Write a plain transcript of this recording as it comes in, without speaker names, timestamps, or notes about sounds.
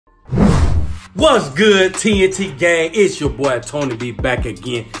What's good, TNT gang? It's your boy Tony B back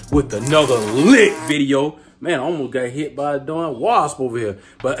again with another lit video. Man, I almost got hit by a darn wasp over here.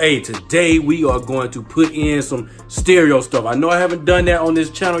 But hey, today we are going to put in some stereo stuff. I know I haven't done that on this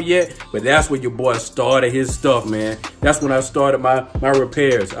channel yet, but that's where your boy started his stuff, man. That's when I started my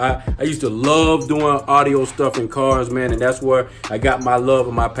repairs. I used to love doing audio stuff in cars, man, and that's where I got my love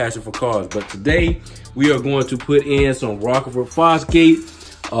and my passion for cars. But today we are going to put in some Rockefeller Fosgate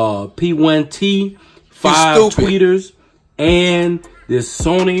P1T 5 tweeters and this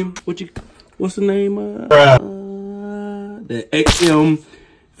Sony, what's the name? The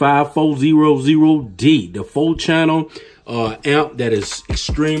XM5400D, the 4-channel amp that is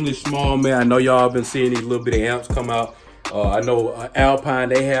extremely small, man. I know y'all been seeing these little bitty amps come out. I know Alpine,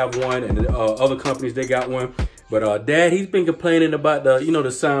 they have one, and other companies, they got one. But Dad, he's been complaining about the,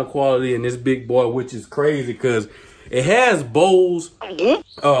 the sound quality in this big boy, which is crazy because it has Bose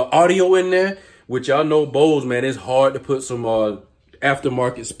audio in there, which y'all know Bose, man, it's hard to put some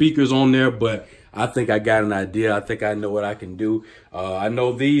aftermarket speakers on there, but I think I got an idea. I think I know what I can do. I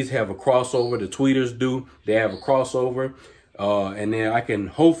know these have a crossover. The tweeters do. They have a crossover. And then I can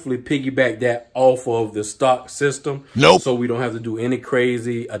hopefully piggyback that off of the stock system. Nope. So we don't have to do any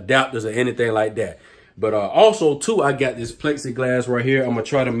crazy adapters or anything like that. But also, too, I got this plexiglass right here. I'm going to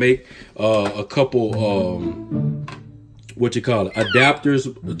try to make a couple adapters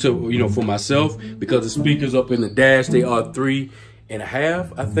to, for myself, because the speakers up in the dash, they are 3.5,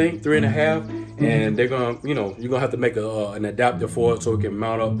 I think, 3.5, and they're gonna, you're gonna have to make an adapter for it so it can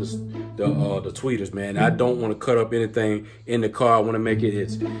mount up the tweeters, man. I don't want to cut up anything in the car. I want to make it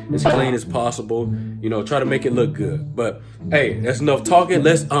as clean as possible, try to make it look good. But hey, that's enough talking.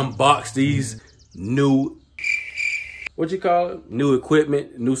 Let's unbox these new, new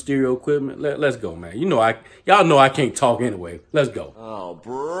equipment, new stereo equipment. Let's go, man. Y'all know I can't talk anyway. Let's go. Oh,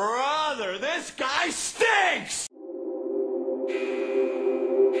 brother, this guy stinks!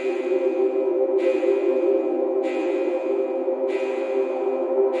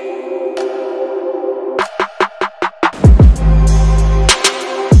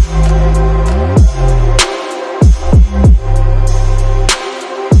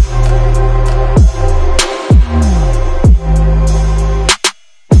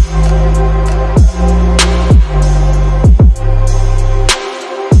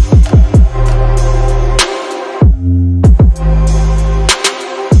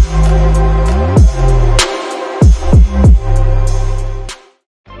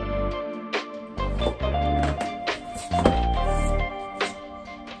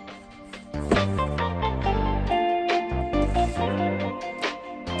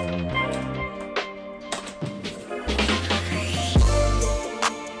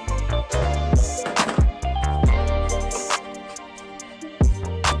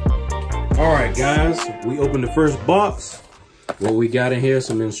 All right, guys, we opened the first box. What we got in here,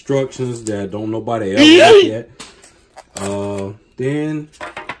 some instructions that don't nobody else got yet. Then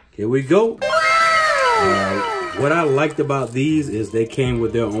here we go. What I liked about these is they came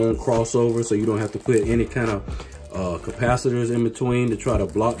with their own crossover, so you don't have to put any kind of capacitors in between to try to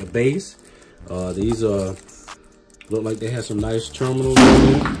block the bass. These look like they have some nice terminals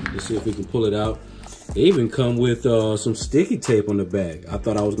in there. Let's see if we can pull it out. They even come with some sticky tape on the back. I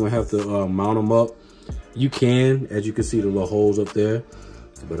thought I was gonna have to mount them up. You can, as you can see, the little holes up there.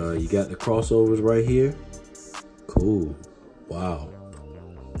 But you got the crossovers right here. Cool. Wow.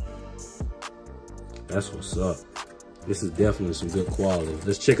 That's what's up. This is definitely some good quality.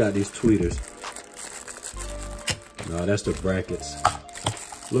 Let's check out these tweeters. No, that's the brackets.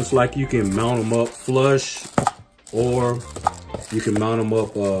 Looks like you can mount them up flush, or you can mount them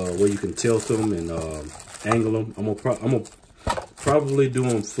up where you can tilt them and angle them. I'm gonna probably do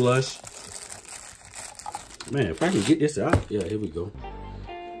them flush. Man, if I can get this out, yeah, here we go.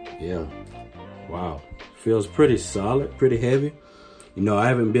 Yeah, wow, feels pretty solid, pretty heavy. I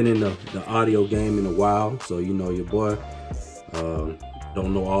haven't been in the audio game in a while, so your boy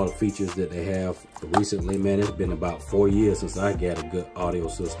don't know all the features that they have recently. Man, it's been about 4 years since I got a good audio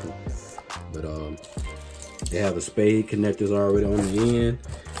system, but they have the spade connectors already on the end.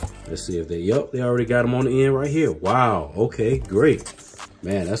 Let's see if they already got them on the end right here. Wow, okay, great.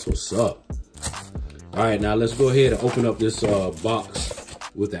 Man, that's what's up. All right, now let's go ahead and open up this box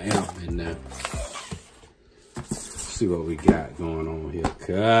with the amp in there. See what we got going on here.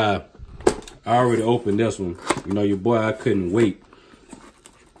 God, I already opened this one. Your boy, I couldn't wait.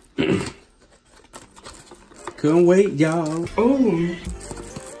 Couldn't wait, y'all. Oh,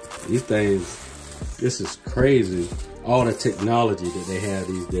 these things, this is crazy. All the technology that they have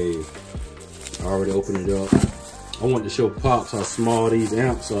these days. I already opened it up. I want to show Pops how small these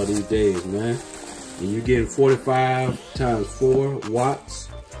amps are these days, man. And you're getting 45 times 4 watts,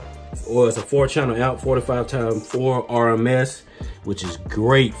 or it's a 4-channel amp, 45 times 4 RMS, which is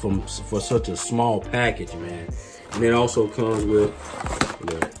great for such a small package, man. And it also comes with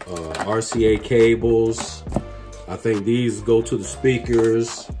the RCA cables. I think these go to the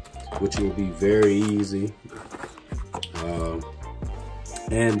speakers, which will be very easy.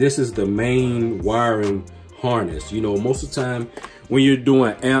 And this is the main wiring harness. You know, most of the time when you're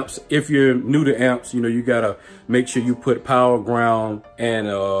doing amps, if you're new to amps, you know, you gotta make sure you put power, ground, and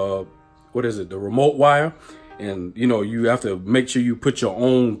what is it, the remote wire. And you know, you have to make sure you put your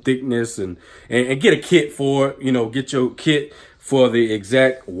own thickness and get a kit for it. You know, get your kit for the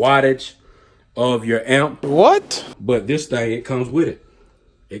exact wattage of your amp. What? But this thing, it comes with it.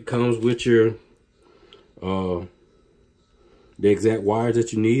 It comes with your the exact wires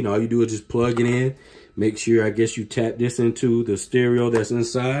that you need. And all you do is just plug it in. Make sure, I guess, you tap this into the stereo that's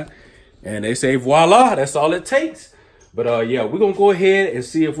inside, and they say voila, that's all it takes. But yeah, we're gonna go ahead and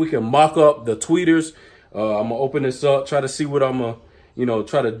see if we can mock up the tweeters. I'm gonna open this up, try to see what I'm gonna, you know,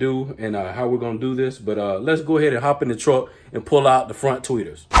 try to do, and how we're gonna do this. But let's go ahead and hop in the truck and pull out the front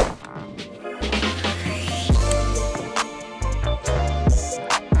tweeters.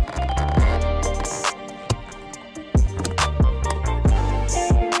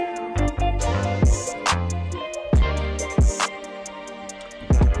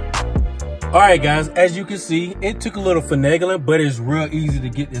 All right, guys, as you can see, it took a little finagling, but it's real easy to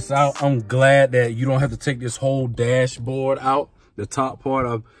get this out. I'm glad that you don't have to take this whole dashboard out, the top part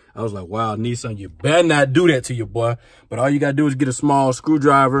of. I was like, wow, Nissan, you better not do that to your boy. But all you got to do is get a small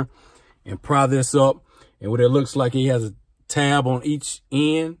screwdriver and pry this up. And what it looks like, he has a tab on each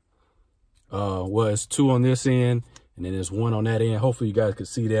end. Well, it's 2 on this end, and then there's 1 on that end. Hopefully you guys can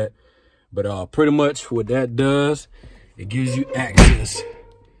see that. But pretty much what that does, it gives you access.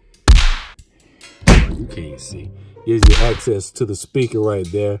 You can't see. Gives you access to the speaker right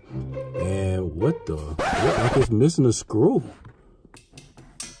there. And what the? Look like it's missing a screw.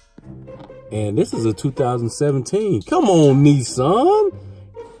 And this is a 2017. Come on, Nissan.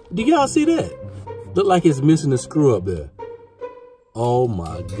 Do y'all see that? Look like it's missing a screw up there. Oh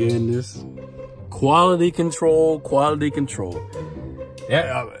my goodness. Quality control, quality control.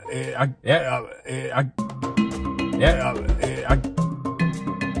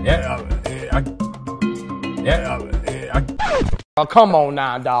 Oh, come on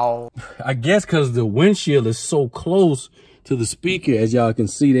now, dog. I guess because the windshield is so close to the speaker, as y'all can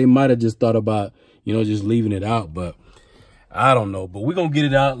see, they might have just thought about, you know, just leaving it out. But I don't know. But we're going to get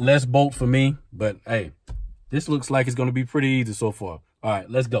it out. Less bolt for me. But, hey, this looks like it's going to be pretty easy so far. All right,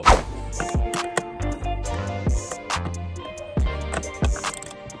 let's go.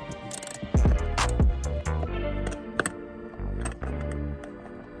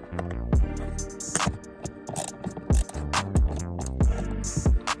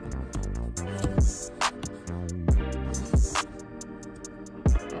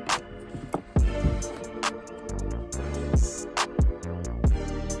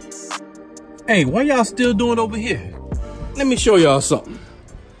 Hey, what y'all still doing over here? Let me show y'all something.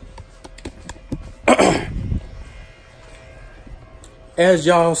 As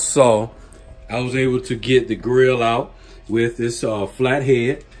y'all saw, I was able to get the grill out with this flat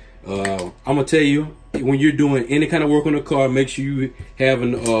head. I'm gonna tell you, when you're doing any kind of work on the car, make sure you have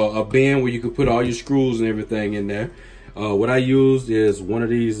a bin where you can put all your screws and everything in there. What I used is one of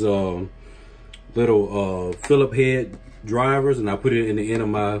these little Phillip head drivers, and I put it in the end of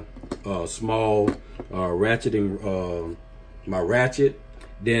my small ratcheting, my ratchet.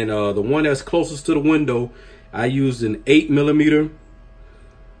 Then the one that's closest to the window, I used an 8mm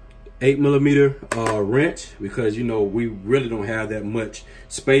wrench, because you know we really don't have that much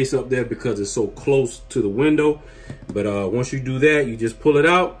space up there because it's so close to the window. But once you do that, you just pull it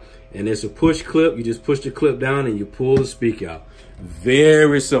out, and it's a push clip. You just push the clip down and you pull the speaker out.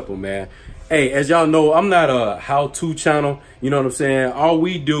 Very simple, man. Hey, as y'all know, I'm not a how-to channel. You know what I'm saying? All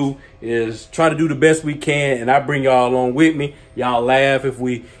we do is try to do the best we can, and I bring y'all along with me. Y'all laugh if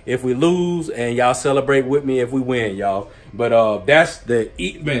we lose, and y'all celebrate with me if we win, y'all. But that's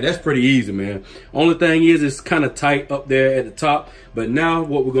pretty easy, man. Only thing is, it's kind of tight up there at the top. But now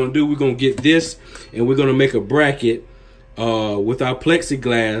what we're gonna do, we're gonna get this, and we're gonna make a bracket with our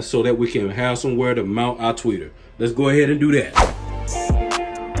plexiglass so that we can have somewhere to mount our tweeter. Let's go ahead and do that.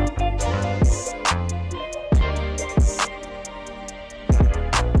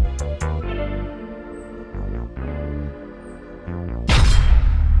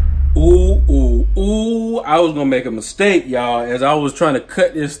 I was gonna make a mistake, y'all, as I was trying to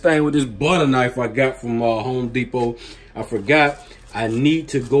cut this thing with this butter knife I got from Home Depot. I forgot I need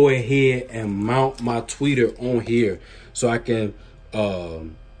to go ahead and mount my tweeter on here so I can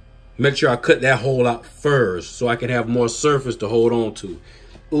make sure I cut that hole out first so I can have more surface to hold on to.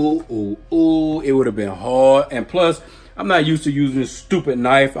 Ooh, ooh, ooh, it would have been hard. And plus, I'm not used to using this stupid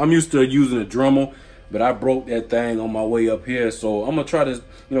knife. I'm used to using a Dremel, but I broke that thing on my way up here. So I'm gonna try to,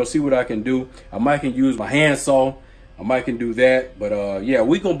 see what I can do. I might can use my handsaw. I might can do that. But yeah,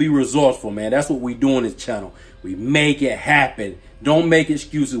 we gonna be resourceful, man. That's what we do on this channel. We make it happen. Don't make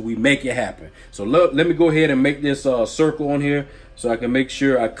excuses. We make it happen. So look, let me go ahead and make this circle on here so I can make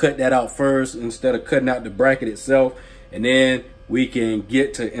sure I cut that out first instead of cutting out the bracket itself. And then we can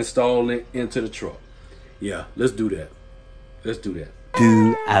get to install it into the truck. Yeah, let's do that. Let's do that.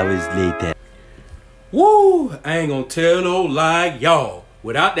 2 hours later. Woo! I ain't gonna tell no lie, y'all.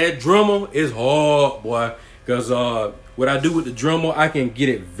 Without that Dremel, it's hard, boy. Because what I do with the Dremel, I can get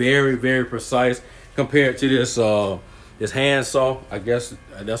it very, very precise compared to this this handsaw. I guess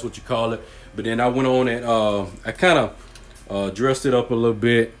that's what you call it. But then I went on and I kind of dressed it up a little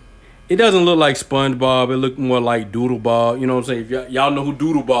bit. It doesn't look like SpongeBob. It looked more like Doodle Bob. You know what I'm saying? Y'all know who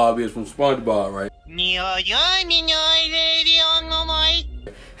Doodle Bob is from SpongeBob, right?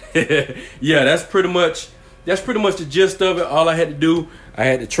 Yeah, that's pretty much the gist of it. All I had to do, I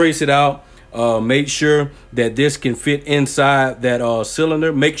had to trace it out, make sure that this can fit inside that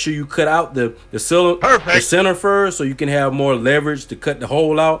cylinder. Make sure you cut out the cylinder, the center first, so you can have more leverage to cut the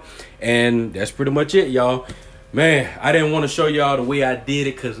hole out. And that's pretty much it, y'all. Man, I didn't want to show y'all the way I did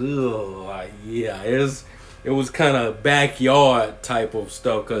it because, yeah, it was kind of backyard type of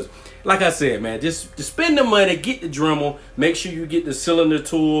stuff. Because, like I said, man, just spend the money, get the Dremel, make sure you get the cylinder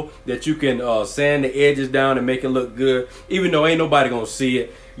tool that you can sand the edges down and make it look good. Even though ain't nobody gonna see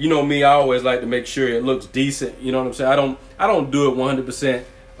it. You know me, I always like to make sure it looks decent. You know what I'm saying? I don't do it 100%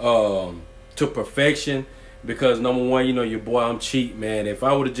 to perfection. Because number one, your boy, I'm cheap, man. If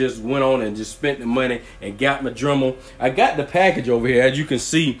I would have just went on and just spent the money and got my Dremel, I got the package over here, as you can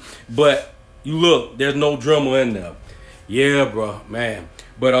see. But you look, there's no Dremel in there. Yeah, bro, man.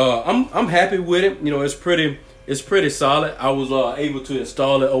 But I'm happy with it. It's pretty solid. I was able to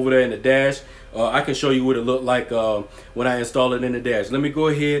install it over there in the dash. I can show you what it looked like when I install it in the dash. Let me go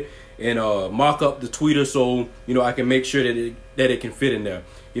ahead and mock up the tweeter so I can make sure that it can fit in there.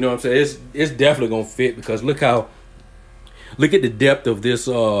 You know what I'm saying? It's definitely gonna fit because look at the depth of this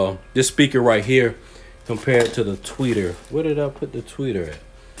this speaker right here compared to the tweeter. Where did I put the tweeter at?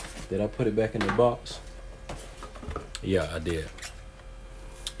 Did I put it back in the box? Yeah, I did.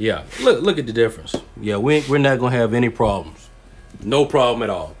 Yeah, look at the difference. Yeah, we're not gonna have any problems. No problem at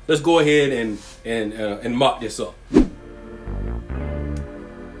all. Let's go ahead and mock this up.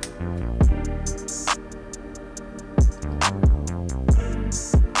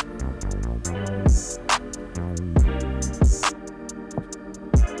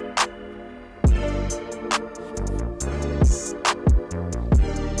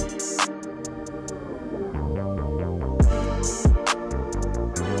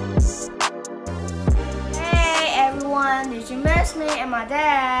 Did you miss me and my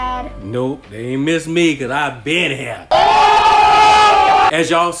dad? Nope, they ain't miss me because I've been here. As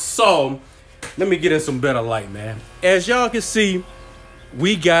y'all saw, let me get in some better light, man. As y'all can see,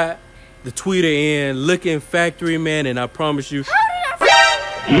 we got the tweeter in looking factory, man, and I promise you. How did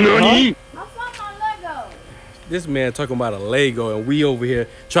I find Nani? I found my Lego. This man talking about a Lego, and we over here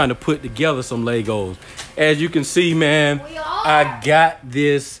trying to put together some Legos. As you can see, man, I got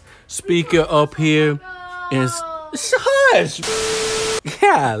this speaker up here, and hush!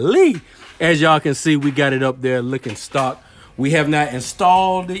 Golly! As y'all can see, we got it up there looking stock. We have not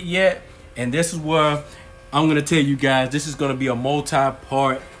installed it yet, and this is where I'm gonna tell you guys this is gonna be a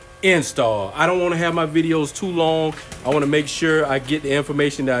multi-part install. I don't want to have my videos too long. I want to make sure I get the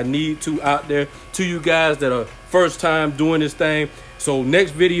information that I need to out there to you guys that are first time doing this thing. So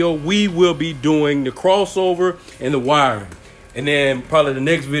next video we will be doing the crossover and the wiring, and then probably the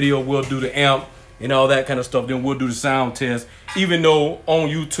next video we'll do the amp and all that kind of stuff. Then we'll do the sound test. Even though on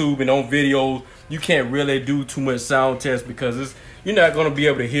YouTube and on videos, you can't really do too much sound test because you're not going to be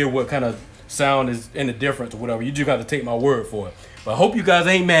able to hear what kind of sound is in the difference or whatever. You just got to take my word for it. But I hope you guys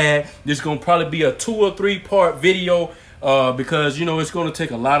ain't mad. This is going to probably be a 2 or 3 part video because, it's going to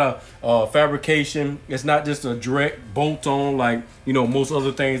take a lot of fabrication. It's not just a direct bolt on like, most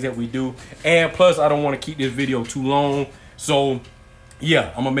other things that we do. And plus, I don't want to keep this video too long. So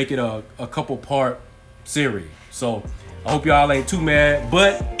yeah, I'm gonna make it a couple part series. So I hope y'all ain't too mad.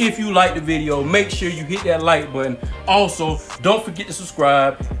 But if you like the video, make sure you hit that like button. Also, don't forget to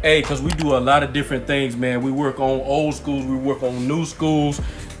subscribe. Hey, because we do a lot of different things, man. We work on old schools, we work on new schools.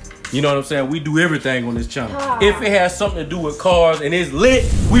 You know what I'm saying? We do everything on this channel. If it has something to do with cars and it's lit,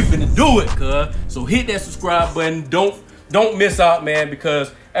 we finna do it, cuz. So hit that subscribe button. Don't miss out, man,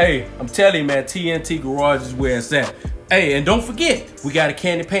 because, hey, I'm telling you, man, TNT Garage is where it's at. Hey, and don't forget, we got a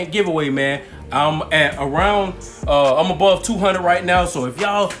candy paint giveaway, man. I'm at around, I'm above 200 right now. So if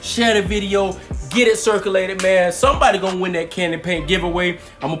y'all share the video, get it circulated, man. Somebody gonna win that candy paint giveaway.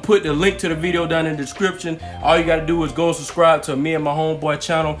 I'm gonna put the link to the video down in the description. All you gotta do is go subscribe to me and my homeboy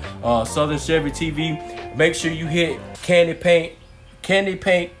channel, Southern Chevy TV. Make sure you hit candy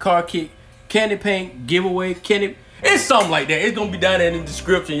paint car kit, candy paint giveaway, it's something like that. It's gonna be down there in the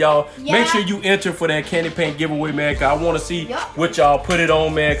description, y'all. Yeah. Make sure you enter for that candy paint giveaway, man, cause I wanna see what y'all put it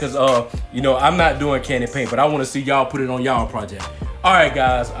on, man, cause you know, I'm not doing candy paint, but I wanna see y'all put it on y'all project. All right,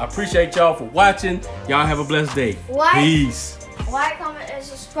 guys, I appreciate y'all for watching. Y'all have a blessed day. Peace. Like, comment, and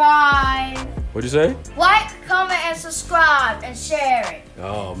subscribe. What'd you say? Like, comment, and subscribe, and share it.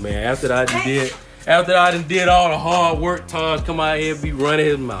 Oh man, after I done did all the hard work, Taj come out here and be running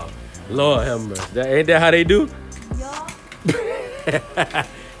his mouth. Lord have mercy. Ain't that how they do? Yeah.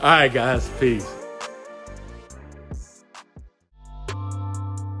 All right, guys. Peace.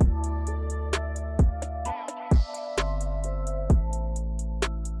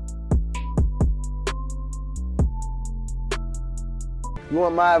 You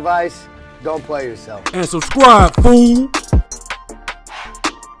want my advice? Don't play yourself. And subscribe, fool.